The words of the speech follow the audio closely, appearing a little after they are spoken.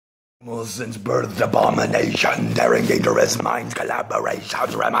Since birth abomination, daring dangerous minds,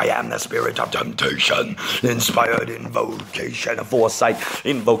 collaborations, Ram I am the spirit of temptation, inspired invocation of foresight,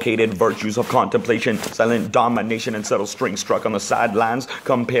 invocated virtues of contemplation, silent domination and subtle strings struck on the sidelines,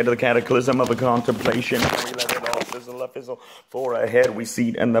 compared to the cataclysm of the contemplation. We let it all fizzle, for ahead we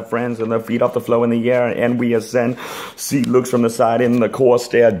seat and the friends and the feet off the flow in the air, and we ascend. Seat looks from the side in the core,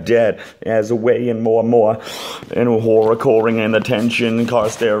 stare dead as away and more, and horror coring and the tension, car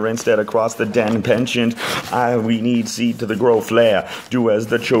stare instead across the den pensioned. We need seed to the grow flare, do as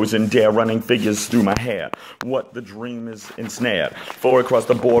the chosen dare, running figures through my hair. What the dream is ensnared, for across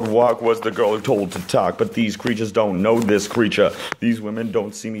the boardwalk was the girl told to talk, but these creatures don't know this creature. These women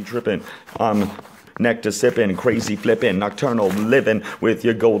don't see me tripping. Nectar sipping, crazy flipping, nocturnal living with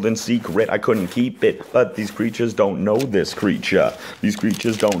your golden secret. I couldn't keep it, but these creatures don't know this creature. These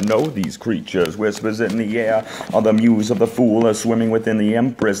creatures don't know these creatures. Whispers in the air are the muse of the fool, are swimming within the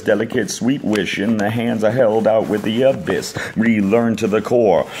empress. Delicate sweet wish in the hands are held out with the abyss. Relearn to the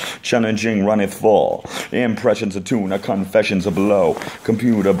core, challenging runneth full. Impressions attune, are confessions are below.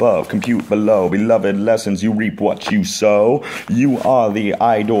 Compute above, compute below. Beloved lessons, you reap what you sow. You are the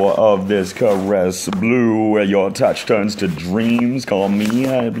idol of this caress. Blue, where your touch turns to dreams. Call me,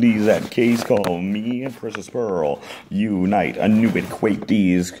 please, that case, call me precious pearl. Unite, Anubit, quake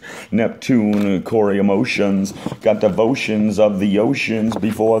these Neptune, core emotions. Got devotions of the oceans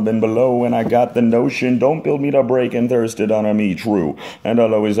before then below, and I got the notion. Don't build me to break and thirsted honor me true. And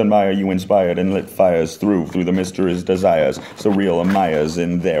I'll always admire you inspired and lit fires through the mysterious desires. Surreal admires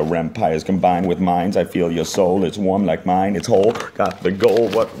in their empires combined with minds. I feel your soul, it's warm like mine, it's whole. Got the goal,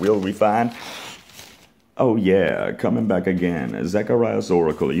 what will we find? Oh yeah, coming back again. Zechariah's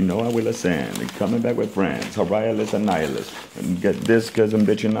oracle, you know I will ascend. Coming back with friends. Horialus and nihilist. And get this, cause I'm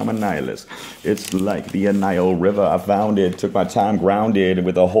bitching, I'm a nihilist. It's like the Nile River, I found it. Took my time grounded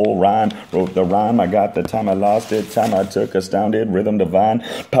with a whole rhyme. Wrote the rhyme, I got the time I lost it. Time I took astounded, rhythm divine.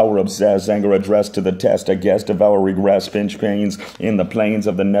 Power obsessed, anger addressed to the test. I guess devour regress, pinch pains in the plains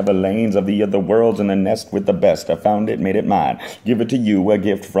of the never lanes of the other worlds in the nest with the best. I found it, made it mine. Give it to you, a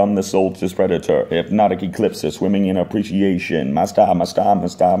gift from the solstice predator. Hypnotic eclipse, swimming in appreciation. My star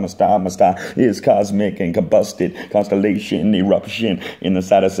is cosmic and combusted. Constellation, eruption in the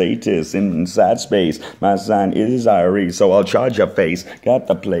side of Satis, inside space. My sign is Irie, so I'll charge your face. Got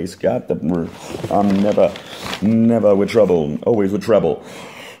the place, got the... I'm never with trouble, always with trouble.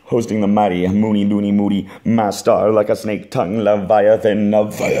 Hosting the mighty, moody, my star like a snake tongue, leviathan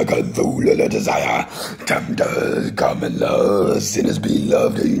of fire, Cthulhu, the desire, tempter, common love, sinners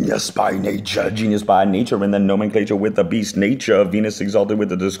beloved in your spy nature, genius by nature, in the nomenclature with the beast nature, Venus exalted with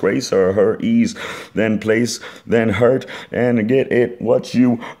the disgrace, her ease, then place, then hurt, and get it what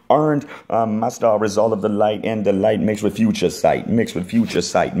you earned. My star is all of the light and delight, mixed with future sight, mixed with future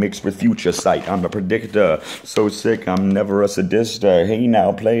sight. I'm a predictor, so sick, I'm never a sadist. Hey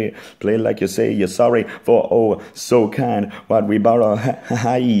now, play like you say you're sorry for, oh, so kind, what we borrow.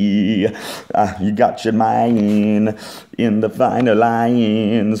 You got your mind in the finer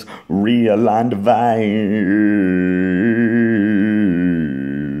lines, realign divine.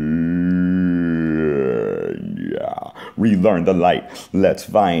 Yeah. Relearn the light, let's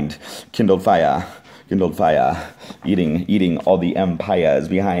find kindled fire, eating all the empires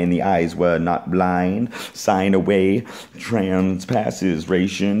behind the eyes were not blind. Sign away, transpasses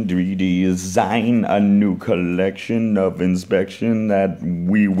ration, redesign a new collection of inspection that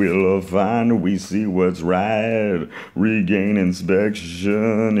we will find. We see what's right, regain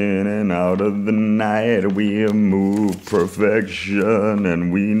inspection in and out of the night. We move perfection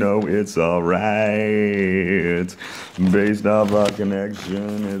and we know it's alright. Based off our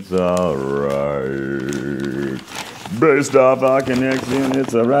connection, it's alright. Based off our connection,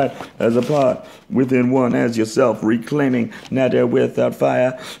 it's alright. As a part within one, as yourself, reclaiming matter without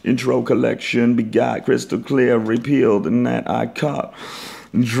fire. Intro collection begot crystal clear, repealed, and that I caught.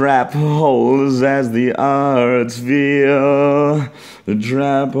 Trap holes as the arts feel.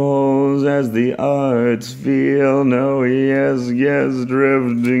 Trap holes as the arts feel. No, yes,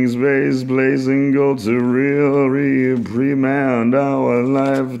 drifting space, placing gold to real. Reprimand our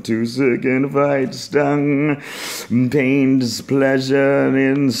life to sick and fight, stung. Pain, displeasure,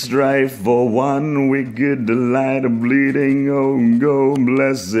 in strife for one wicked delight, bleeding, oh, go,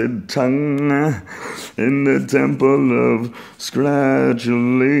 blessed tongue. In the temple of scratchling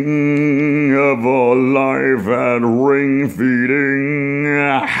of all life at ring feeding.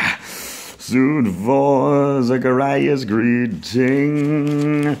 Soon for Zechariah's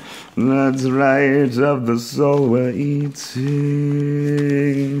greeting. That's right, of the soul we're eating.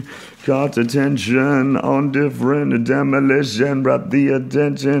 Caught attention on different demolition, brought the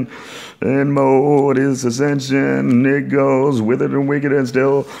attention. And mode is ascension. It goes withered and wicked and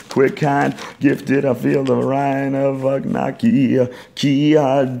still quick kind. Gifted, I feel the rain of Agnaki.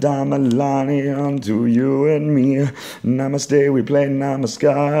 Kia Damalani unto you and me. Namaste, we play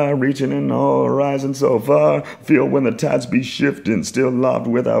Namaskar. Reaching in all horizon so far. Feel when the tides be shifting. Still loved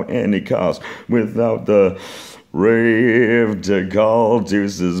without any cost. Without the rave to call to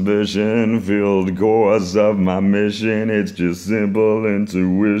suspicion-filled course of my mission. It's just simple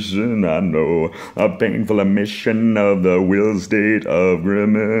intuition. I know a painful emission of the will state of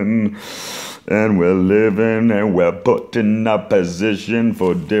Grimmin. And we're living and we're put in a position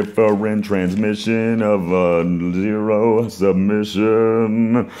for different transmission of a zero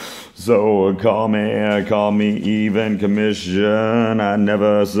submission. So call me even commission. I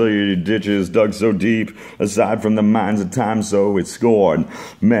never see ditches dug so deep, aside from the mines of time, so it's scored.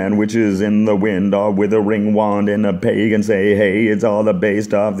 Man, witches in the wind are withering wand in a pagan say, hey, it's all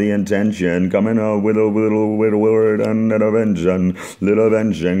based off the intention. Coming up with a little word and an invention. Little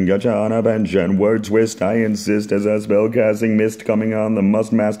invention, gotcha on a pension. Word twist, I insist, as a spell casting mist coming on the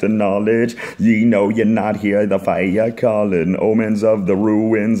must master knowledge. Ye know you're not here, the fire calling. Omens of the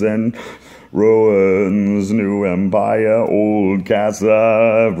ruins and ruins, new empire, old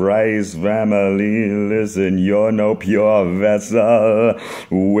casa, Rice family, listen, you're no pure vessel.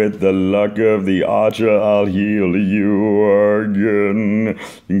 With the luck of the archer, I'll heal you again.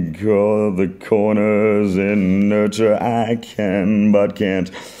 Call the corners in nurture I can, but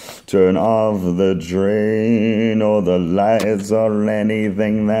can't turn off the drain or the lights or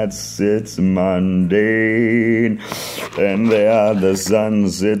anything that sits mundane. And there the sun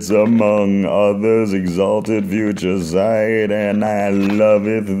sits among others, exalted future sight. And I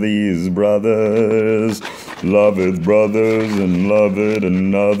loveth these brothers, loveth brothers and loveth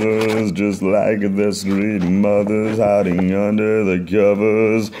and others, just like the street mothers hiding under the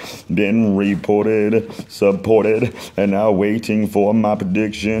covers. Been reported, supported, and now waiting for my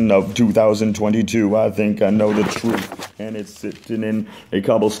prediction of 2022. I think I know the truth, and it's sitting in a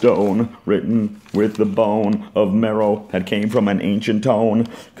cobblestone, written with the bone of marrow that came from an ancient tone.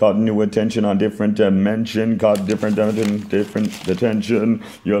 Caught new attention on different dimension, caught different attention.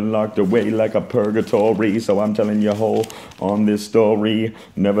 You're locked away like a purgatory, so I'm telling you whole on this story.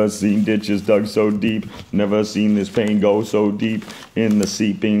 Never seen ditches dug so deep, never seen this pain go so deep in the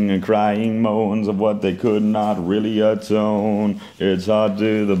seeping and crying moans of what they could not really atone. It's hard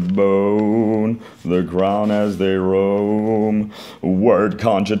to the bone, the crown as they roam. Word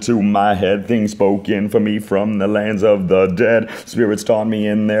conjure to my head, things spoken for me from the lands of the dead. Spirits taught me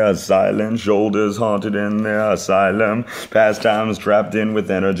in their asylum, shoulders haunted in their asylum. Pastimes trapped in with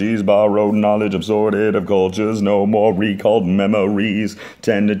energies, borrowed knowledge absorbed of cultures. No more recalled memories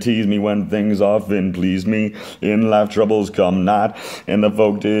tend to tease me when things often please me. In life troubles come not, and the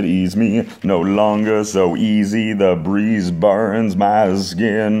folk did ease me. No longer so easy, the breeze burns my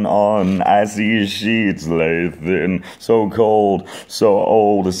skin on icy sheets lay thin. So cold, so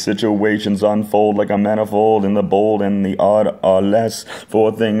old, the situations unfold like a manifold, and the bold and the odd are less.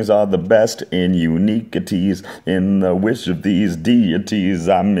 For things are the best in uniquities. In the wish of these deities,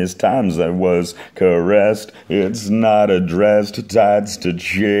 I miss times I was caressed. It's not addressed, tides to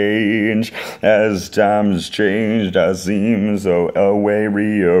change. As times changed, I seem so away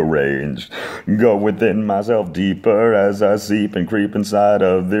rearranged. Go within myself deeper as I seep and creep inside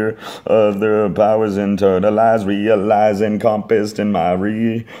of their powers internalized, realize encompassed in my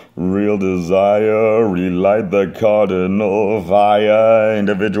real desire. Relight the cardinal fire,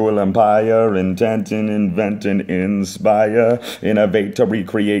 individual empire, intent and invent and inspire. Innovate to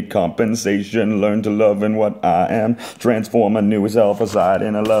recreate compensation, learn to love in what I am, transform a new self aside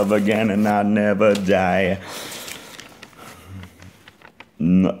in a love again, and I never die.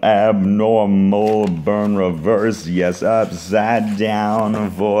 Abnormal, burn reverse, yes, upside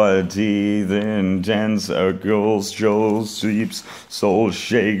down, for teeth, intense circles, show sweeps, soul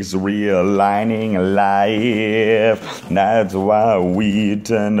shakes, realigning life. That's why we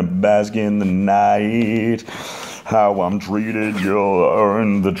tend to bask in the night. How I'm treated, you'll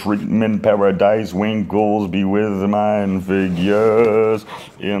earn the treatment. Paradise winkles be with mine figures.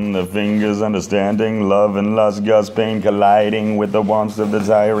 In the fingers, understanding love and lust, gust, pain colliding with the wants of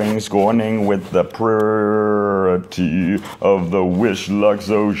desiring, scorning with the purity of the wish. Lux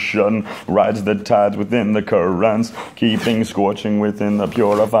ocean rides the tides within the currents, keeping scorching within the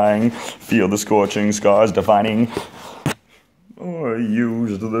purifying. Feel the scorching scars defining. Or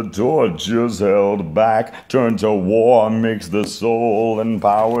use the torches held back, turn to war, makes the soul,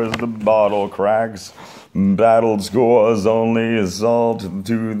 empowers the bottle cracks. Battled scores only assault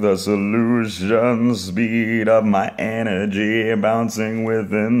to the solution. Speed of my energy bouncing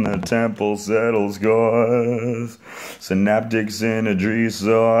within the temple settles scores. Synaptic synergy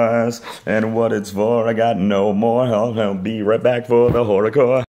source, and what it's for I got no more. I'll be right back for the horrorcore.